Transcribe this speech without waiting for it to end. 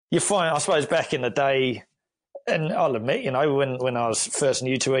you find, I suppose, back in the day, and I'll admit, when I was first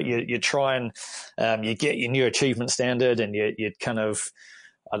new to it, you try and you get your new achievement standard, and you kind of,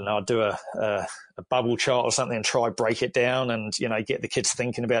 I don't know, I'd do a bubble chart or something and try break it down, and get the kids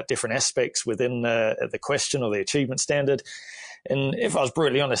thinking about different aspects within the question or the achievement standard. And if I was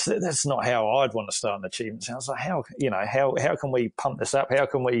brutally honest, that's not how I'd want to start an achievement. So I was like, how can we pump this up? How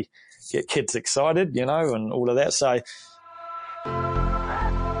can we get kids excited, and all of that? So.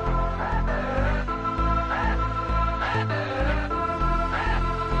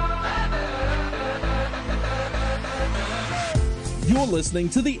 You're listening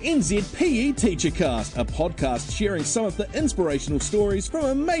to the NZPE TeacherCast, a podcast sharing some of the inspirational stories from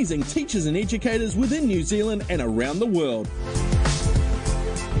amazing teachers and educators within New Zealand and around the world.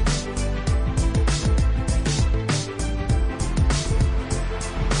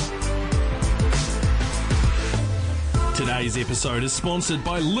 Today's episode is sponsored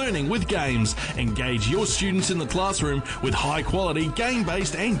by Learning with Games. Engage your students in the classroom with high-quality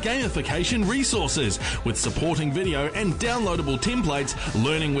game-based and gamification resources. With supporting video and downloadable templates,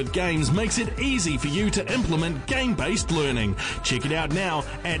 Learning with Games makes it easy for you to implement game-based learning. Check it out now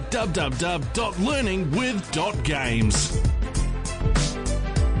at www.learningwith.games.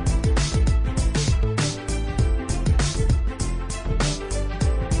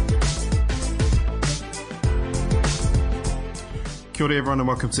 Kia ora everyone and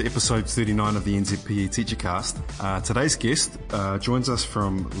welcome to episode 39 of the NZPE TeacherCast. Today's guest joins us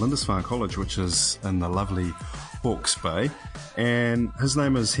from Lindisfarne College, which is in the lovely Hawke's Bay, and his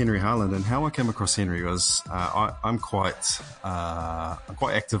name is Henry Harland. And how I came across Henry was I'm quite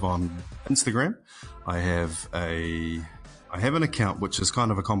active on Instagram. I have an account which is kind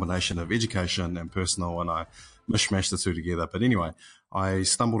of a combination of education and personal, and I mishmash the two together. But anyway, I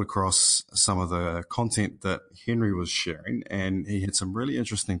stumbled across some of the content that Henry was sharing, and he had some really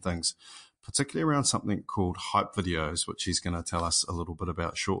interesting things, particularly around something called hype videos, which he's going to tell us a little bit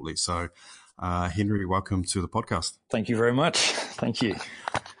about shortly. So, Henry, welcome to the podcast. Thank you very much. Thank you.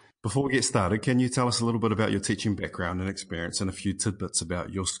 Before we get started, can you tell us a little bit about your teaching background and experience and a few tidbits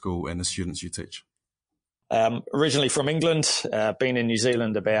about your school and the students you teach? Originally from England, been in New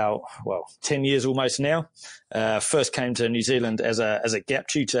Zealand about 10 years almost now. First came to New Zealand as a gap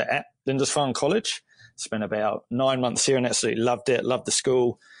tutor at Lindisfarne College. Spent about 9 months here and absolutely loved it. Loved the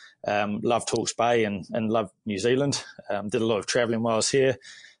school, loved Hawke's Bay and loved New Zealand. Did a lot of travelling while I was here.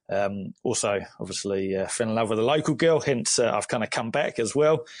 Also, obviously, fell in love with a local girl. Hence, I've kind of come back as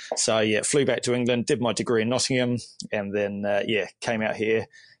well. So flew back to England, did my degree in Nottingham, and then came out here.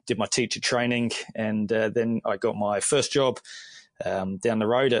 Did my teacher training, and then I got my first job down the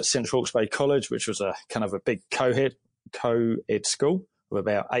road at Central Hawke's Bay College, which was a kind of a big co-ed school of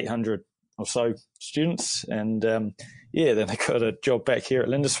about 800 or so students. And then I got a job back here at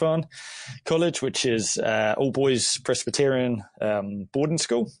Lindisfarne College, which is all boys Presbyterian boarding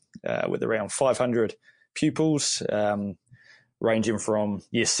school with around 500 pupils, ranging from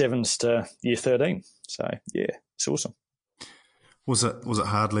year 7s to year 13. So it's awesome. Was it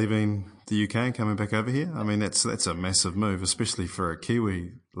hard leaving the UK and coming back over here? I mean, that's a massive move, especially for a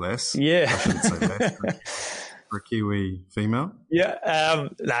Kiwi lass. Yeah. I shouldn't say lass, for a Kiwi female. Yeah,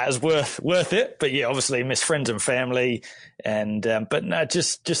 it was worth it. But obviously miss friends and family, and but no,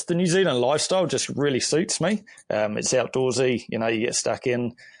 just the New Zealand lifestyle just really suits me. It's outdoorsy, you get stuck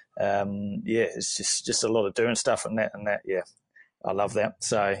in. It's just a lot of doing stuff and that. I love that.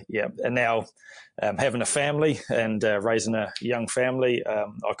 So, and now having a family and raising a young family,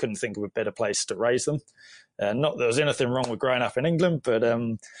 I couldn't think of a better place to raise them. Not that there was anything wrong with growing up in England, but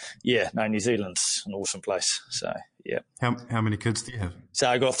New Zealand's an awesome place. So, yeah. How many kids do you have? So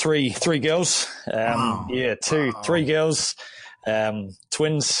I got three girls. Three girls,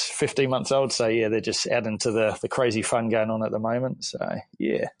 twins, 15 months old. So, they're just adding to the crazy fun going on at the moment. So,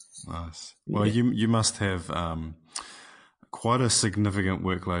 yeah. Nice. Well, you must have quite a significant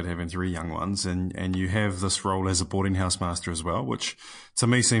workload having three young ones, and you have this role as a boarding house master as well, which to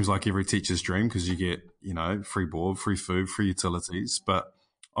me seems like every teacher's dream because you get, free board, free food, free utilities, but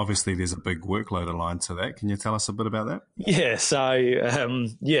obviously there's a big workload aligned to that. Can you tell us a bit about that? Yeah. So,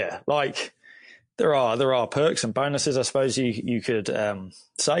 there are perks and bonuses, I suppose you could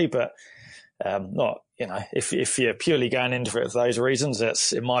say, but not, if you're purely going into it for those reasons,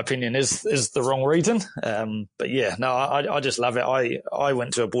 that's, in my opinion, is the wrong reason. I just love it. I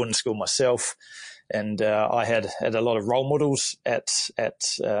went to a boarding school myself, and I had a lot of role models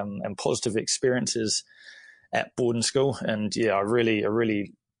and positive experiences at boarding school. And I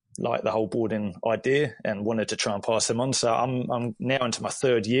really liked the whole boarding idea and wanted to try and pass them on. So I'm now into my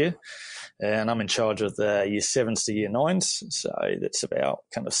third year, and I'm in charge of the year 7s to year 9s. So that's about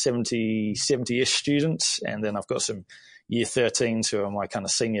kind of 70-ish students. And then I've got some year 13s who are my kind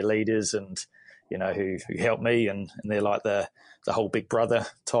of senior leaders and, who help me, and they're like the whole big brother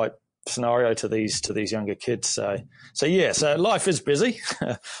type scenario to these younger kids. So life is busy.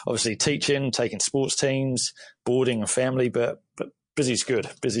 Obviously teaching, taking sports teams, boarding and family, but busy's good.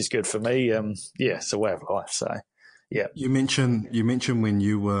 Busy's good for me. It's a way of life. So yeah. You mentioned when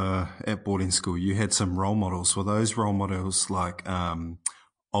you were at boarding school, you had some role models. Were those role models like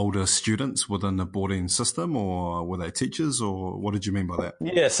older students within the boarding system, or were they teachers, or what did you mean by that?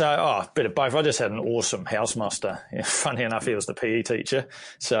 Yeah, so a bit of both. I just had an awesome housemaster. Funny enough, he was the PE teacher.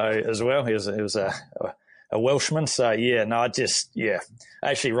 So as well, he was a Welshman. So I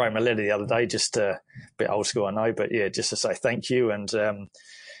actually wrote him a letter the other day, just a bit old school, I know, but just to say thank you. And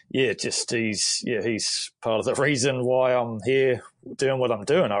he's part of the reason why I'm here doing what I'm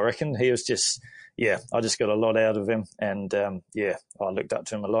doing. I reckon he was just. I just got a lot out of him, and I looked up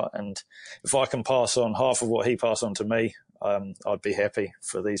to him a lot. And if I can pass on half of what he passed on to me, I'd be happy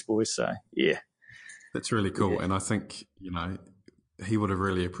for these boys. So that's really cool. And I think he would have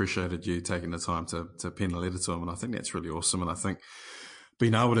really appreciated you taking the time to pen a letter to him, and I think that's really awesome. And I think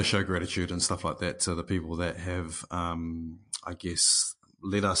being able to show gratitude and stuff like that to the people that have, I guess,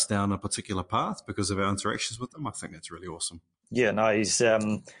 led us down a particular path because of our interactions with them, I think that's really awesome. Yeah, no,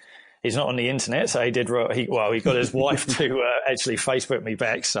 he's not on the internet, so he got his wife to actually Facebook me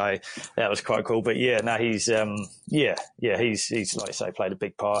back, so that was quite cool. But he's he's like I say, played a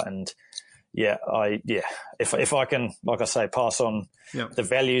big part, and if I can, like I say, pass on the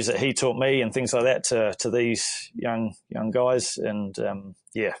values that he taught me and things like that to these young guys, and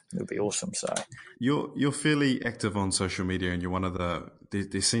it would be awesome. So you're fairly active on social media, and you're one of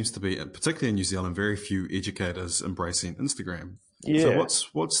there seems to be, particularly in New Zealand, very few educators embracing Instagram. Yeah. So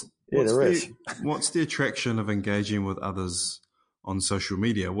what's the attraction of engaging with others on social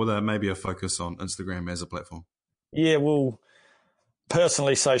media? Will there maybe a focus on Instagram as a platform? Yeah, well,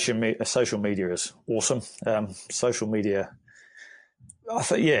 personally, social media is awesome. Social media, I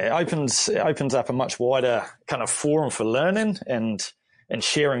think, it opens up a much wider kind of forum for learning and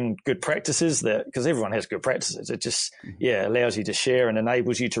sharing good practices, because everyone has good practices. It just allows you to share and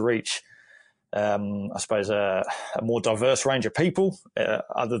enables you to reach I suppose a more diverse range of people,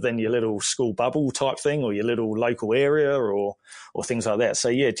 other than your little school bubble type thing or your little local area or things like that.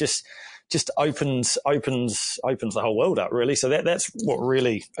 So just opens the whole world up, really. So that's what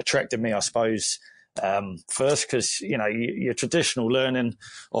really attracted me, I suppose, first, because your traditional learning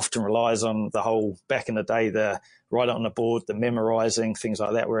often relies on the whole, back in the day, the write it on the board, the memorizing, things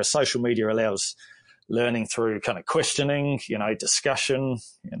like that, whereas social media allows learning through kind of questioning, discussion.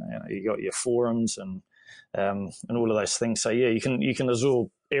 You got your forums and all of those things. So you can absorb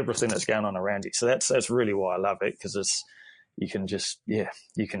everything that's going on around you. So that's really why I love it, because you can just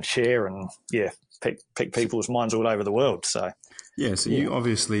you can share and pick people's minds all over the world. So you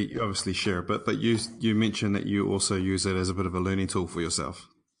obviously share it, but you mentioned that you also use it as a bit of a learning tool for yourself.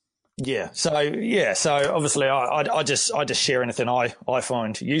 So obviously I just share anything I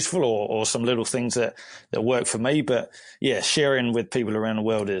find useful or some little things that work for me. But sharing with people around the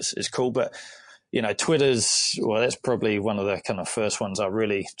world is cool. But Twitter's, that's probably one of the kind of first ones I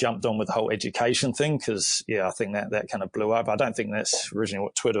really jumped on with the whole education thing, because I think that kind of blew up. I don't think that's originally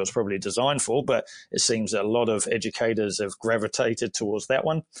what Twitter was probably designed for, but it seems a lot of educators have gravitated towards that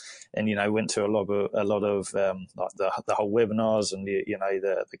one, and went to a lot of like the whole webinars and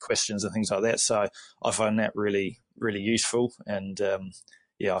the questions and things like that. So I find that really, really useful, and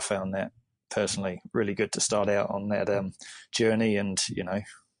I found that personally really good to start out on that journey, and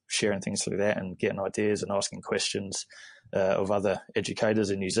sharing things through that and getting ideas and asking questions of other educators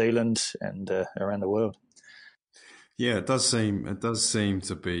in New Zealand and around the world. Yeah, it does seem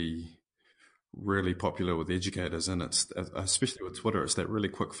to be really popular with educators, and it's especially with Twitter. It's that really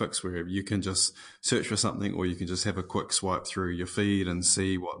quick fix where you can just search for something, or you can just have a quick swipe through your feed and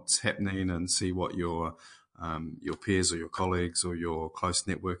see what's happening and see what your peers or your colleagues or your close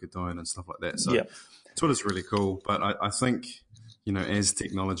network are doing and stuff like that. So Twitter's really cool, but I think, as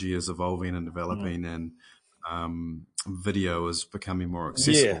technology is evolving and developing and video is becoming more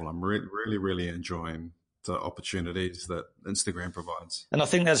accessible, I'm really, really enjoying the opportunities that Instagram provides. And I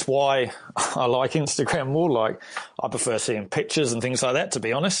think that's why I like Instagram more. Like, I prefer seeing pictures and things like that, to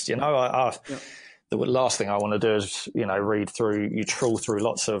be honest. The last thing I want to do is, read through, you trawl through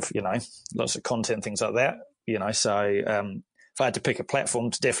lots of content, things like that. So if I had to pick a platform,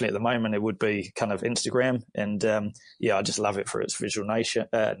 definitely at the moment it would be kind of Instagram, and I just love it for its visual nature.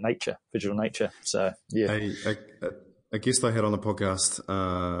 So yeah. A guest I had on the podcast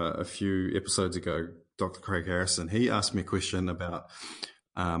a few episodes ago, Dr. Craig Harrison, he asked me a question about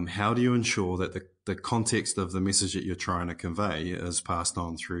how do you ensure that the context of the message that you're trying to convey is passed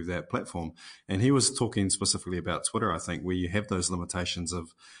on through that platform. And he was talking specifically about Twitter, I think, where you have those limitations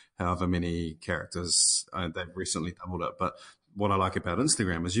of however many characters. They've recently doubled it. But what I like about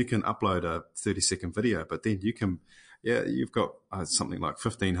Instagram is you can upload a 30-second video, but then you can, you've got something like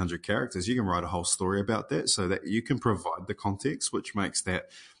 1,500 characters. You can write a whole story about that so that you can provide the context, which makes that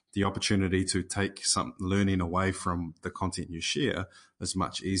the opportunity to take some learning away from the content you share is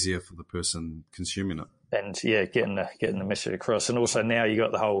much easier for the person consuming it. And getting the message across. And also now you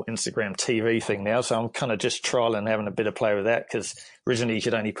got the whole Instagram TV thing now. So I'm kind of just trialing, having a bit of play with that, because originally you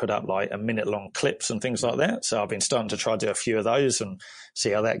could only put up like a minute-long clips and things like that. So I've been starting to try to do a few of those and see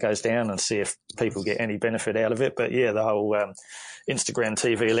how that goes down and see if people get any benefit out of it. But yeah, the whole Instagram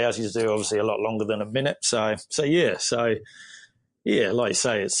TV allows you to do obviously a lot longer than a minute. So like you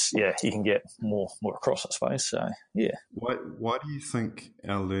say, it's you can get more across, I suppose. So yeah. Why do you think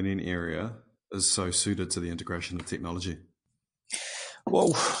our learning area is so suited to the integration of technology?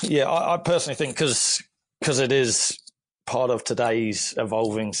 Well, I personally think because it is part of today's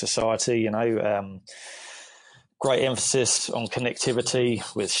evolving society. Great emphasis on connectivity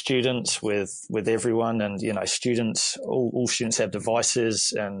with students, with everyone, and students. All students have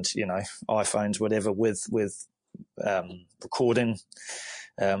devices and iPhones, whatever, with recording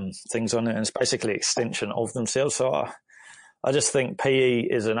things on it, and it's basically an extension of themselves. So I just think PE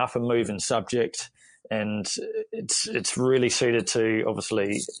is an up and moving subject, and it's really suited to,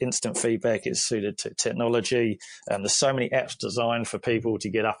 obviously, instant feedback. It's suited to technology. There's so many apps designed for people to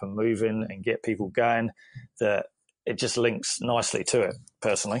get up and moving and get people going that it just links nicely to it.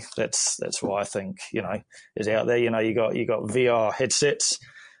 Personally, that's why I think is out there. You got VR headsets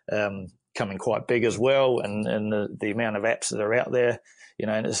coming quite big as well, and the amount of apps that are out there,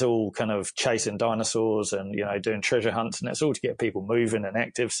 and it's all kind of chasing dinosaurs and doing treasure hunts, and it's all to get people moving and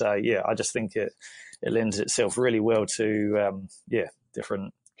active. So I just think it lends itself really well to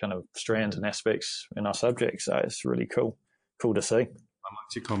different kind of strands and aspects in our subject. So it's really cool to see. I like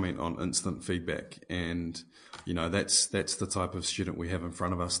to comment on instant feedback, and that's the type of student we have in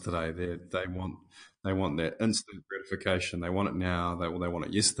front of us today. They want that instant gratification. They want it now. They want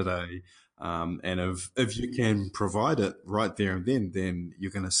it yesterday. And if you can provide it right there and then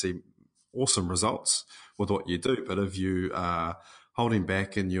you're going to see awesome results with what you do. But if you are holding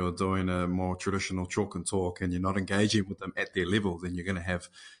back and you're doing a more traditional chalk and talk and you're not engaging with them at their level, then you're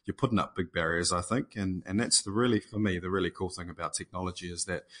putting up big barriers, I think. And that's for me, the really cool thing about technology is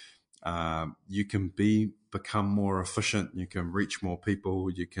that you can become more efficient. You can reach more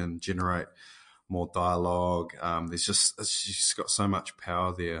people. You can generate more dialogue. It's just got so much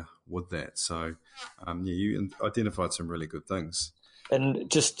power there with that. So, you identified some really good things.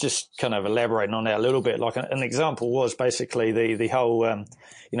 And just kind of elaborating on that a little bit, like an example was basically the whole,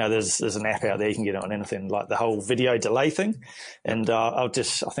 there's an app out there, you can get it on anything, like the whole video delay thing. And I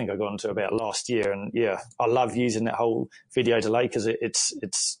think I got into it about last year, and I love using that whole video delay because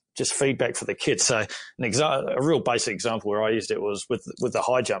it's just feedback for the kids. So a real basic example where I used it was with the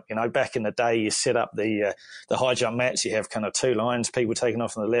high jump. Back in the day, you set up the high jump mats. You have kind of two lines: people taking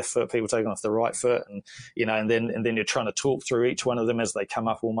off on the left foot, people taking off the right foot, and and then you're trying to talk through each one of them as they come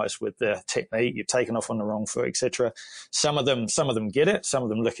up, almost with the technique. You're taking off on the wrong foot, etc. Some of them get it. Some of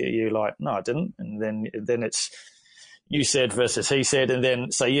them look at you like, no, I didn't, and then it's you said versus he said, and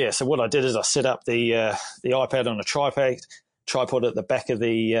then so what I did is I set up the iPad on a tripod at the back of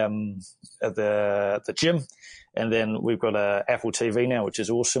the gym, and then we've got a Apple TV now, which is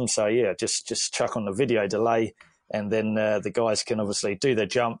awesome. So just chuck on the video delay, and then the guys can obviously do their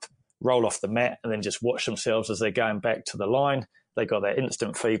jump, roll off the mat, and then just watch themselves as they're going back to the line. They got that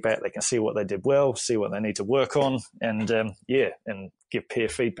instant feedback. They can see what they did well, see what they need to work on, and and give peer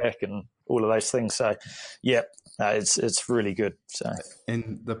feedback and all of those things. So it's really good. So,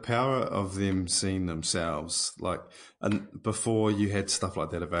 and the power of them seeing themselves, and before you had stuff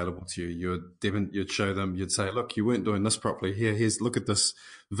like that available to you, you'd show them, you'd say, look, you weren't doing this properly. Look at this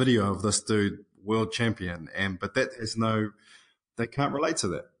video of this dude, world champion, but that they can't relate to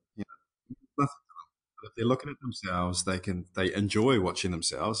that. But if they're looking at themselves, they enjoy watching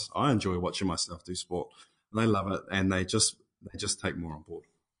themselves. I enjoy watching myself do sport. They love it, and they just take more on board.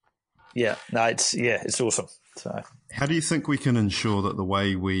 It's awesome. So, how do you think we can ensure that the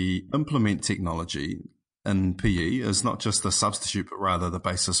way we implement technology in PE is not just a substitute, but rather the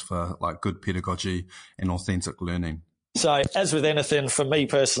basis for good pedagogy and authentic learning? So as with anything, for me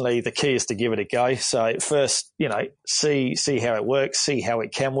personally, the key is to give it a go. So first, see how it works, see how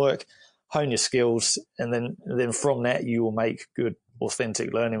it can work, hone your skills, and then from that you will make good,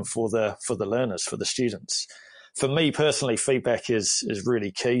 authentic learning for the learners, for the students. For me personally, feedback is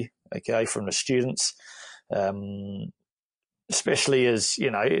really key. Okay, from the students, especially as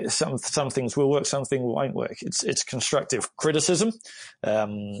some things will work, some things won't work. It's constructive criticism.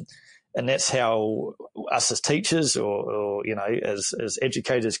 And that's how us as teachers or as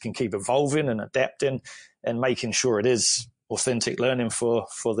educators can keep evolving and adapting and making sure it is authentic learning for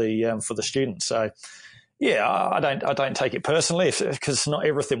the students. So, yeah, I don't take it personally because not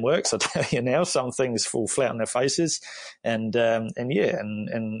everything works. I tell you now, some things fall flat on their faces, and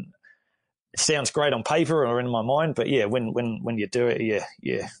it sounds great on paper or in my mind, but yeah, when you do it,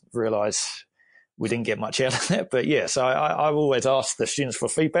 you realise we didn't get much out of that. But yeah, so I've always asked the students for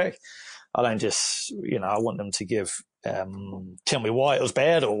feedback. I don't just, I want them to tell me why it was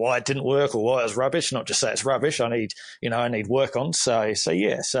bad or why it didn't work or why it was rubbish, not just say it's rubbish. I need work on. To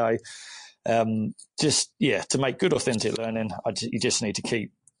make good authentic learning, you just need to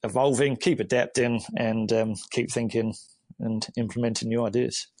keep evolving, keep adapting, and keep thinking and implementing new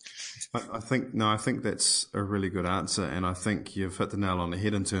ideas. I think that's a really good answer, and I think you've hit the nail on the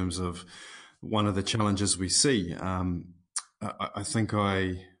head in terms of one of the challenges we see. I think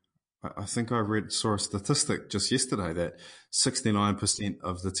I saw a statistic just yesterday that 69%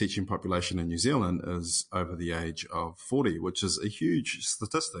 of the teaching population in New Zealand is over the age of 40, which is a huge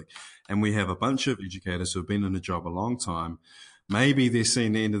statistic. And we have a bunch of educators who have been in a job a long time. Maybe they're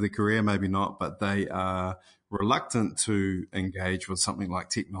seeing the end of their career, maybe not, but they are reluctant to engage with something like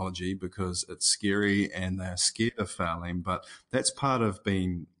technology because it's scary and they're scared of failing. But that's part of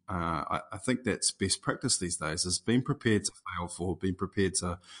being, I think that's best practice these days, is being prepared to fail being prepared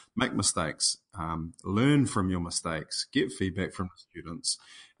to make mistakes, learn from your mistakes, get feedback from the students.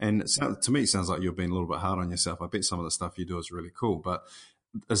 And to me, it sounds like you're being a little bit hard on yourself. I bet some of the stuff you do is really cool. But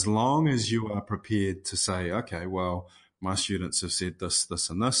as long as you are prepared to say, okay, well, my students have said this, this,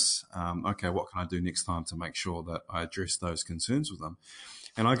 and this. Okay, what can I do next time to make sure that I address those concerns with them?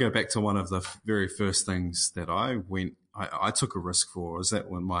 And I go back to one of the very first things that I took a risk for, is that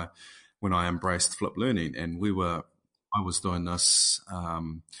when I embraced flipped learning, and I was doing this,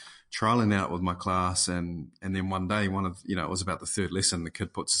 trialing out with my class, and then one day it was about the third lesson, the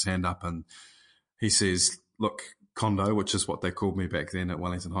kid puts his hand up and he says, "Look, Kondo," which is what they called me back then at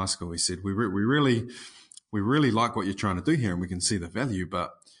Wellington High School. He said, we really like what you're trying to do here, and we can see the value,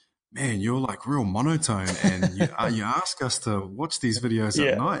 but man, you're like real monotone, and you ask us to watch these videos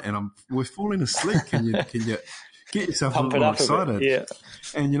at night, and we're falling asleep. Can you get yourself a little more excited? Yeah.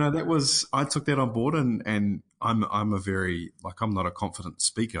 And I took that on board, and I'm not a confident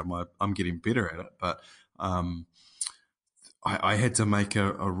speaker. I'm getting better at it, but I had to make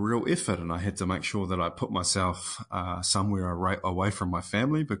a real effort, and I had to make sure that I put myself somewhere away from my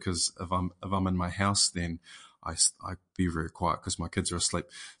family, because if I'm in my house, then I be very quiet because my kids are asleep.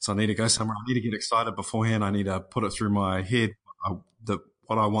 So I need to go somewhere. I need to get excited beforehand. I need to put it through my head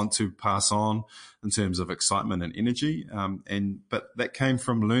what I want to pass on in terms of excitement and energy. But that came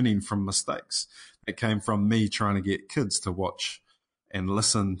from learning from mistakes. It came from me trying to get kids to watch and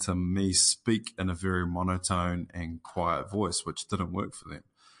listen to me speak in a very monotone and quiet voice, which didn't work for them.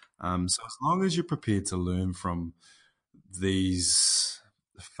 So as long as you're prepared to learn from these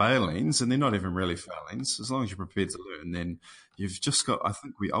failings, and they're not even really failings, as long as you're prepared to learn, then you've just got, I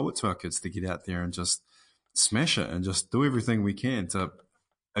think we owe it to our kids to get out there and just smash it and just do everything we can to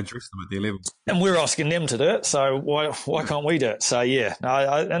address them at their level. And we're asking them to do it, so why can't we do it? So yeah,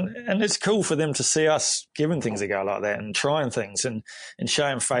 and it's cool for them to see us giving things a go like that and trying things and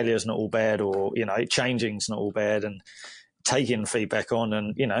showing failure is not all bad, or changing is not all bad, and taking feedback on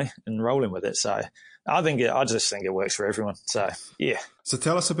and and rolling with it. So I just think it works for everyone. So yeah. So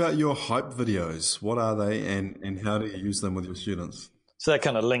tell us about your hype videos. What are they, and how do you use them with your students? So that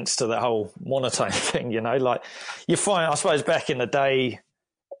kind of links to the whole monotone thing, like you find, I suppose, back in the day,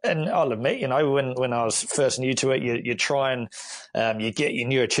 and I'll admit, when I was first new to it, you try and you get your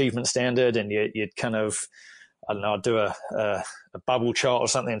new achievement standard, and you'd kind of, I don't know, do a bubble chart or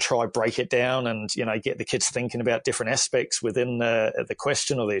something and try break it down, and get the kids thinking about different aspects within the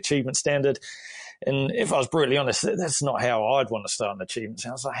question or the achievement standard. And if I was brutally honest, that's not how I'd want to start an achievement.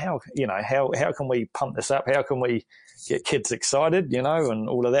 I was like, how can we pump this up? How can we get kids excited, and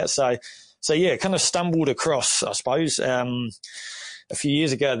all of that. So yeah, kind of stumbled across, I suppose, a few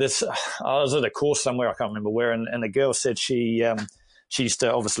years ago, I was at a course somewhere, I can't remember where, and the girl said she used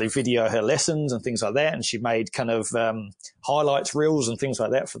to obviously video her lessons and things like that, and she made kind of highlights reels and things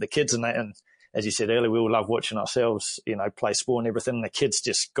like that for the kids, and as you said earlier, we all love watching ourselves, play sport and everything. And the kids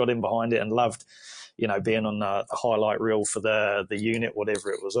just got in behind it and loved, being on the highlight reel for the unit,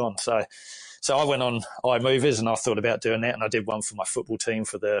 whatever it was on. So I went on iMovies and I thought about doing that, and I did one for my football team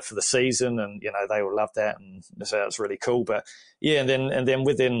for the season, and they all loved that, and so that was really cool. But yeah, and then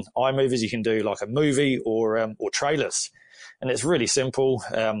within iMovies you can do like a movie or trailers, and it's really simple.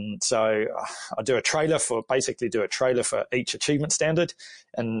 So I do a trailer for each achievement standard,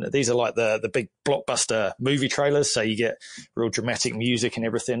 and these are like the big blockbuster movie trailers. So you get real dramatic music and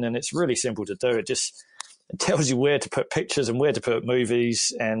everything, and it's really simple to do. It tells you where to put pictures and where to put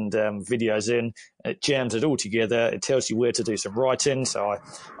movies and videos in. It jams it all together. It tells you where to do some writing. So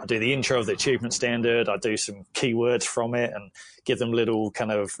I do the intro of the achievement standard. I do some keywords from it and give them little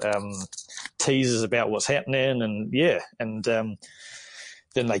kind of teasers about what's happening. And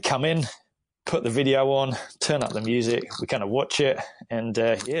then they come in, put the video on, turn up the music. We kind of watch it, and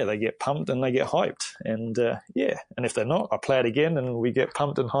they get pumped and they get hyped. And and if they're not, I play it again and we get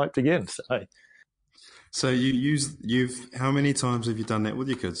pumped and hyped again. So how many times have you done that with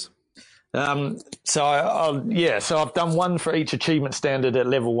your kids? So I've done one for each achievement standard at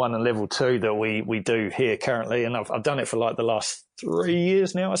level 1 and level 2 that we do here currently, and I've done it for like the last 3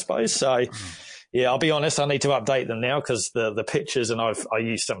 years now, I suppose. So yeah, I'll be honest, I need to update them now because the pictures, and I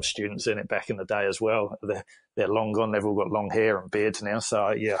used some students in it back in the day as well. They're long gone. They've all got long hair and beards now.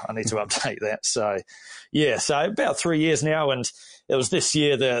 So yeah, I need to update that. So yeah, so about 3 years now, and it was this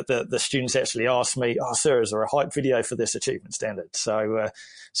year that the students actually asked me, "Oh, sir, is there a hype video for this achievement standard?" So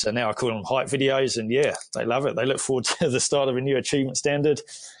now I call them hype videos, and yeah, they love it. They look forward to the start of a new achievement standard,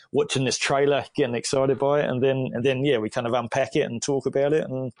 watching this trailer, getting excited by it, and then we kind of unpack it and talk about it,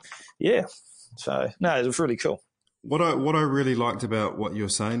 and yeah. So no, it was really cool. What I really liked about what you were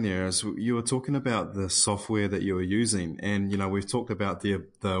saying there is you were talking about the software that you were using, and we've talked about the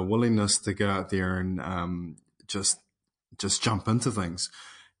willingness to go out there and just jump into things,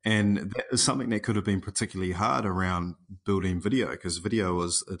 and that is something that could have been particularly hard around building video, because video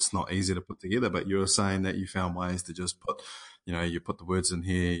it's not easy to put together. But you were saying that you found ways to just put you put the words in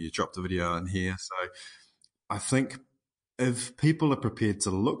here, you drop the video in here. So I think if people are prepared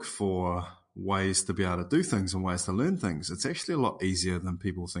to look for ways to be able to do things and ways to learn things, it's actually a lot easier than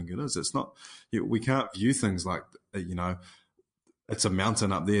people think it is. It's not, we can't view things like, it's a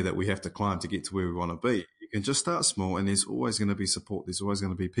mountain up there that we have to climb to get to where we want to be. You can just start small, and there's always going to be support. There's always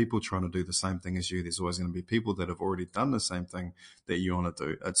going to be people trying to do the same thing as you. There's always going to be people that have already done the same thing that you want to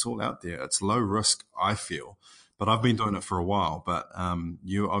do. It's all out there. It's low risk, I feel, but I've been doing it for a while. But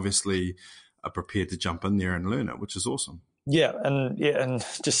you obviously are prepared to jump in there and learn it, which is awesome. Yeah, and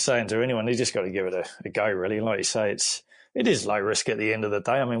just saying to anyone, you just got to give it a go, really. Like you say, it is low risk at the end of the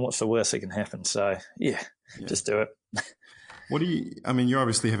day. I mean, what's the worst that can happen? So yeah. Just do it. You're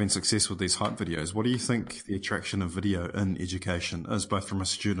obviously having success with these hype videos. What do you think the attraction of video in education is, both from a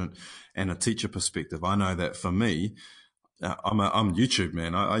student and a teacher perspective? I know that for me, I'm YouTube,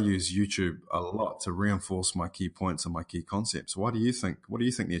 man. I use YouTube a lot to reinforce my key points and my key concepts. What do you think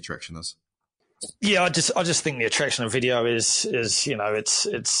the attraction is? Yeah, I just think the attraction of video is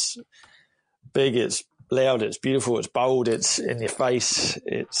it's big, it's loud, it's beautiful, it's bold, it's in your face,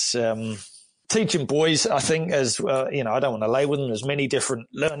 it's teaching boys, I think, as well. I don't want to label them. There's many different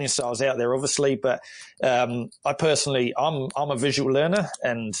learning styles out there, obviously, but I personally, I'm a visual learner,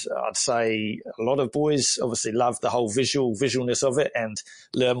 and I'd say a lot of boys obviously love the whole visualness of it and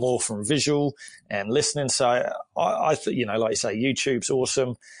learn more from visual and listening. So I like you say, YouTube's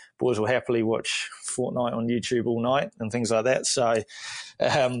awesome. Boys will happily watch Fortnite on YouTube all night and things like that. So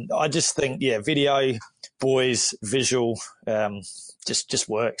I just think, video, boys, visual, just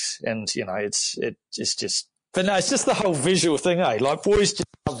works. And, it's just, but no, it's just the whole visual thing, eh? Like, boys just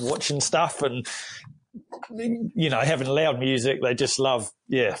love watching stuff and, having loud music. They just love,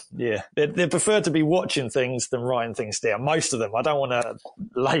 They prefer to be watching things than writing things down. Most of them. I don't want to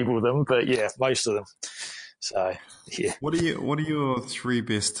label them, but yeah, most of them. So, yeah. What are your 3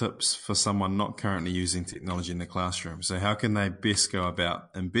 best tips for someone not currently using technology in the classroom? So how can they best go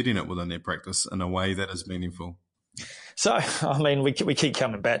about embedding it within their practice in a way that is meaningful? So, we keep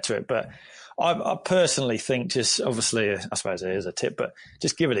coming back to it, but I personally think, just obviously, I suppose it is a tip, but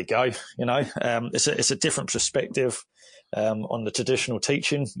just give it a go. It's a different perspective on the traditional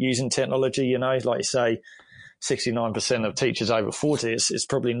teaching using technology. Like you say, 69% of teachers over 40 is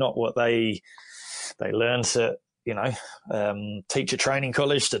probably not what they learn at, teacher training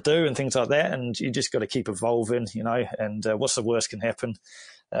college to do and things like that. And you just got to keep evolving, and what's the worst can happen?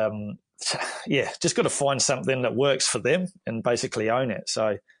 Just got to find something that works for them and basically own it.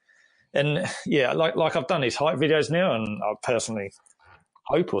 So, and like I've done these hype videos now, and I personally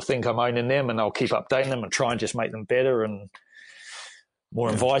hope or think I'm owning them, and I'll keep updating them and try and just make them better and more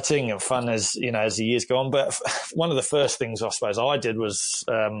inviting and fun as the years go on. But one of the first things I suppose I did was,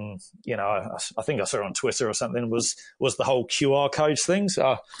 I think I saw it on Twitter or something, was the whole QR codes things.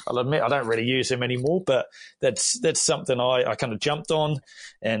 I'll admit I don't really use them anymore, but that's something I kind of jumped on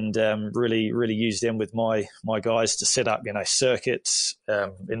and really used them with my guys to set up circuits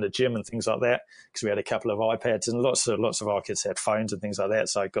in the gym and things like that, because we had a couple of iPads and lots of our kids had phones and things like that,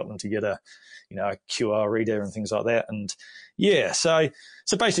 so I got them to get a QR reader and things like that. And yeah, so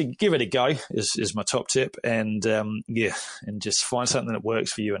basically give it a go is my top tip. And and just find something that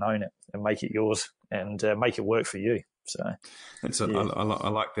works for you and own it and make it yours and make it work for you. So I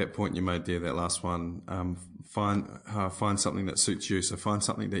like that point you made there, that last one. Find something that suits you. So find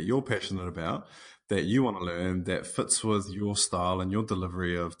something that you're passionate about, that you want to learn, that fits with your style and your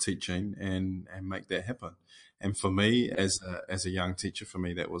delivery of teaching, and make that happen. And for me, as a young teacher, for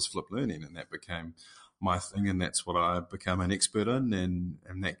me, that was flipped learning, and that became my thing, and that's what I became an expert in,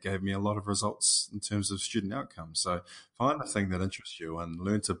 and that gave me a lot of results in terms of student outcomes. So find a thing that interests you and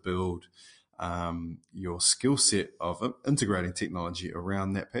learn to build your skill set of integrating technology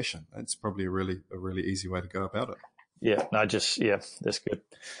around that passion. That's probably a really easy way to go about it. Yeah, that's good.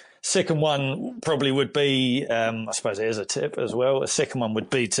 Second one probably would be, I suppose there's a tip as well. A second one would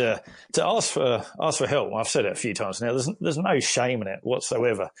be to ask for help. I've said it a few times now. There's no shame in it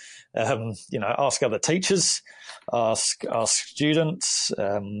whatsoever. Ask other teachers, ask students.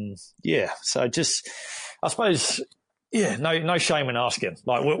 So just, I suppose, no shame in asking.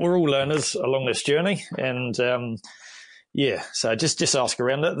 Like we're all learners along this journey, and so just ask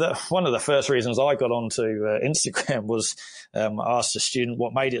around. One of the first reasons I got onto Instagram was I asked a student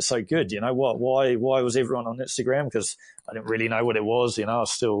what made it so good. Why was everyone on Instagram? Because I didn't really know what it was. I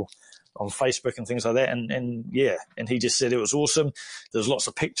was still on Facebook and things like that. And he just said it was awesome. There's lots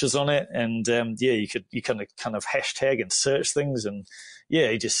of pictures on it, and you kind of hashtag and search things. And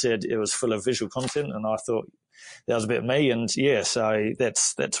he just said it was full of visual content, and I thought that was a bit of me. And so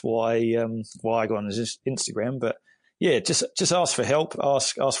that's why I got on Instagram. But just ask for help.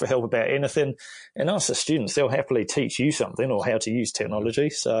 Ask for help about anything, and ask the students. They'll happily teach you something or how to use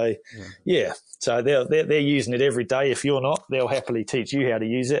technology. So so they're using it every day. If you're not, they'll happily teach you how to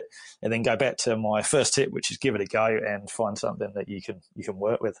use it. And then go back to my first tip, which is give it a go and find something that you can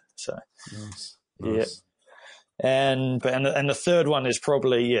work with. So nice. And the third one is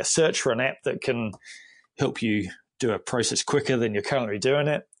probably search for an app that can help you do a process quicker than you're currently doing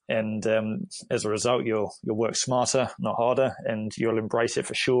it. And as a result, you'll work smarter, not harder, and you'll embrace it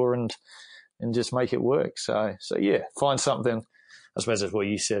for sure and just make it work. So find something. I suppose that's what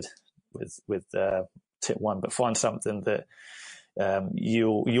you said with tip one, but find something that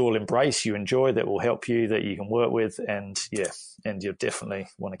you'll embrace, you enjoy, that will help you, that you can work with, and you'll definitely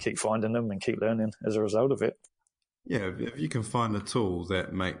want to keep finding them and keep learning as a result of it. Yeah, if you can find a tool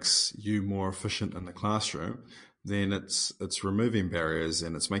that makes you more efficient in the classroom, then it's removing barriers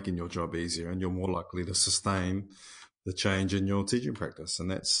and it's making your job easier, and you're more likely to sustain the change in your teaching practice.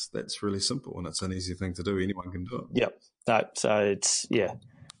 And that's really simple, and it's an easy thing to do. Anyone can do it. Yep. So it's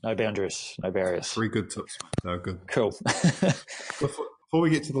no boundaries, no barriers. 3 good tips. No, good. Cool. Before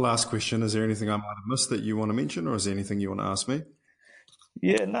we get to the last question, is there anything I might have missed that you want to mention, or is there anything you want to ask me?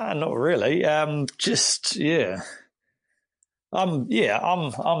 Yeah, no, not really. I'm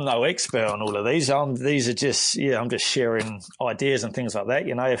no expert on all of these. These are just, I'm just sharing ideas and things like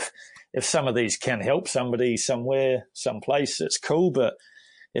that. If some of these can help somebody somewhere, someplace, it's cool. But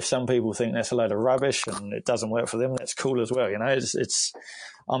if some people think that's a load of rubbish and it doesn't work for them, that's cool as well.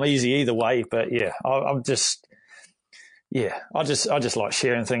 I'm easy either way. But I just like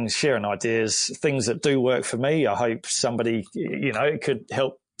sharing things, sharing ideas, things that do work for me. I hope somebody, it could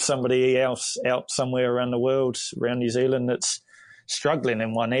help somebody else out somewhere around the world, around New Zealand, that's struggling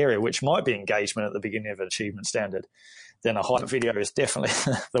in one area, which might be engagement at the beginning of an achievement standard. Then a hype video is definitely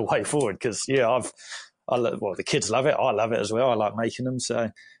the way forward, because the kids love it. I love it as well. I like making them.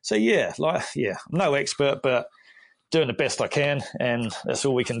 So I'm no expert, but doing the best I can, and that's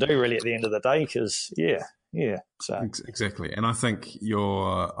all we can do really at the end of the day. Because so exactly. And I think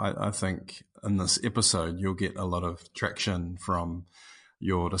I think in this episode you'll get a lot of traction from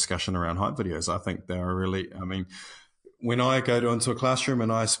your discussion around hype videos. I think they're really, when I go into a classroom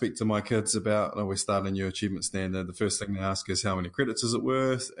and I speak to my kids about, we're starting a new achievement standard, the first thing they ask is how many credits is it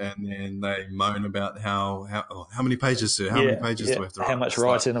worth? And then they moan about how many pages do I have to write? How much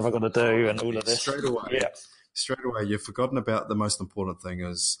writing have I got to do and all of this? Straight away, you've forgotten about the most important thing,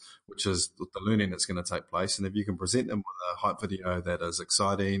 which is the learning that's going to take place. And if you can present them with a hype video that is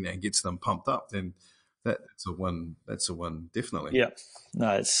exciting and gets them pumped up, then that's a win. That's a win, definitely. Yeah.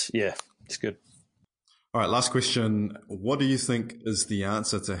 No, it's good. All right, last question. What do you think is the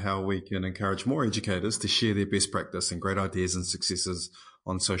answer to how we can encourage more educators to share their best practice and great ideas and successes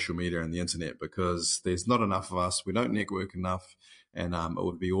on social media and the internet? Because there's not enough of us. We don't network enough. And it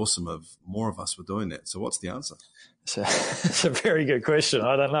would be awesome if more of us were doing that. So what's the answer? It's a very good question.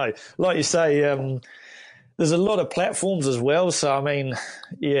 I don't know. Like you say, there's a lot of platforms as well. So, I mean,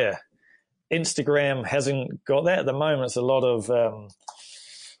 yeah, Instagram hasn't got that. At the moment, it's a lot of,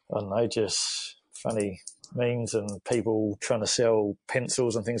 I don't know, just funny memes and people trying to sell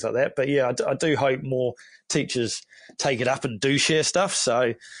pencils and things like that. But yeah, I do hope more teachers take it up and do share stuff.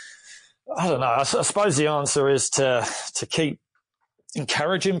 So I don't know. I suppose the answer is to keep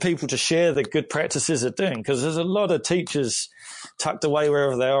encouraging people to share the good practices they're doing, because there's a lot of teachers tucked away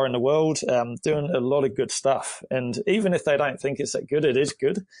wherever they are in the world doing a lot of good stuff. And even if they don't think it's that good, it is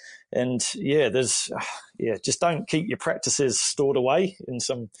good. And just don't keep your practices stored away in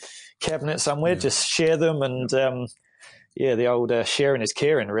some cabinet somewhere. Just share them. And the old sharing is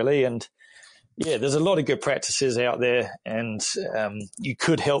caring, really. And yeah, there's a lot of good practices out there, and you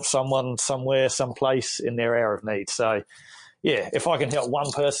could help someone somewhere, someplace in their hour of need. So yeah, if I can help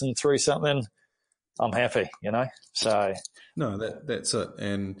one person through something, I'm happy, So no, that's it.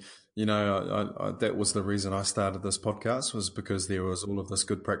 And I that was the reason I started this podcast, was because there was all of this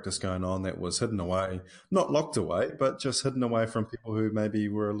good practice going on that was hidden away, not locked away, but just hidden away from people who maybe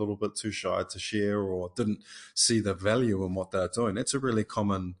were a little bit too shy to share or didn't see the value in what they're doing. That's a really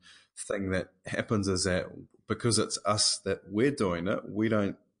common thing that happens, is that because it's us that we're doing it, we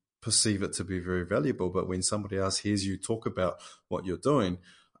don't perceive it to be very valuable. But when somebody else hears you talk about what you're doing,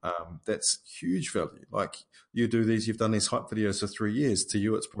 that's huge value. Like, you've done these hype videos for 3 years. To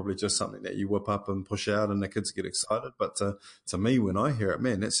you, it's probably just something that you whip up and push out and the kids get excited. But to me, when I hear it,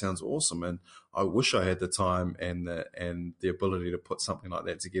 man, that sounds awesome. And I wish I had the time and the ability to put something like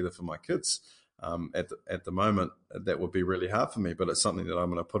that together for my kids. At the moment, that would be really hard for me, but it's something that I'm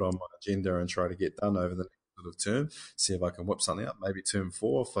going to put on my agenda and try to get done over the next sort of term, see if I can whip something up, maybe term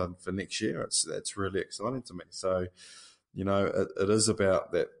 4 for next year. That's really exciting to me. So, it is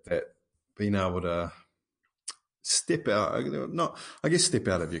about that being able to step out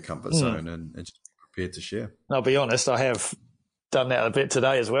of your comfort zone and just be prepared to share. I'll be honest, I have done that a bit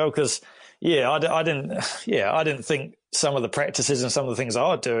today as well, because I didn't think some of the practices and some of the things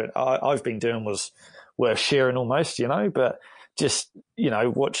I've been doing was worth sharing almost, but just,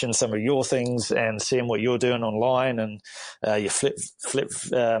 watching some of your things and seeing what you're doing online and your flip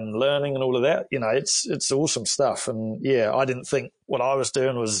learning and all of that, it's awesome stuff. And yeah, I didn't think what I was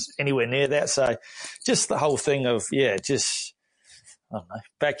doing was anywhere near that. So just the whole thing of, just, I don't know,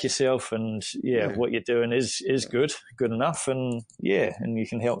 back yourself, and what you're doing is good enough, and and you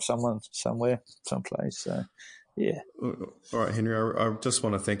can help someone somewhere, someplace. So yeah. All right, Henry, I just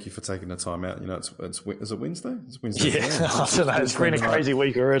want to thank you for taking the time out. Is it Wednesday? It's Wednesday. Yeah, I don't know. It's been a crazy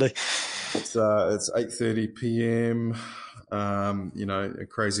week already. It's 8:30 p.m. A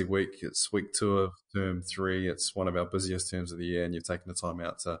crazy week. It's week 2 of term 3. It's one of our busiest terms of the year, and you've taken the time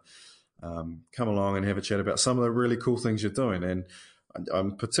out to come along and have a chat about some of the really cool things you're doing. And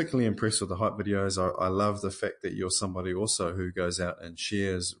I'm particularly impressed with the hype videos. I love the fact that you're somebody also who goes out and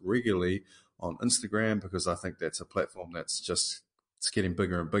shares regularly on Instagram, because I think that's a platform that's it's getting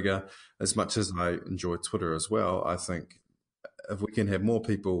bigger and bigger. As much as I enjoy Twitter as well, I think if we can have more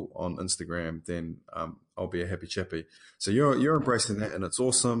people on Instagram, then I'll be a happy chappy. So you're embracing that, and it's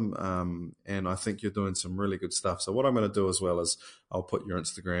awesome. And I think you're doing some really good stuff. So what I'm going to do as well is I'll put your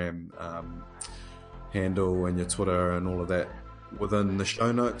Instagram handle and your Twitter and all of that within the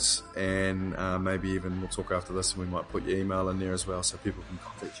show notes, and maybe even we'll talk after this, and we might put your email in there as well, so people can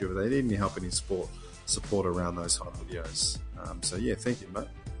contact you if they need any help, any support around those hype videos. Thank you, mate.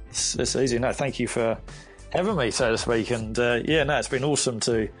 It's easy. No, thank you for having me, so to speak. And it's been awesome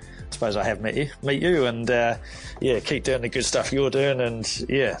to, I suppose I have meet you, and keep doing the good stuff you're doing. And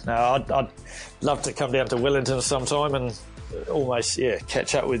I'd love to come down to Wellington sometime and almost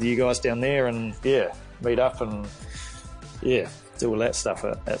catch up with you guys down there, and meet up and do all that stuff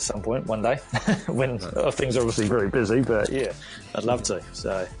at some point one day when things are obviously very busy, but I'd love to.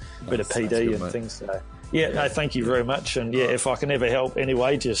 So a bit of PD good, and mate. Things. So no, thank you very much. And if I can ever help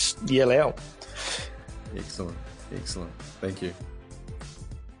anyway, just yell out. Excellent. Thank you.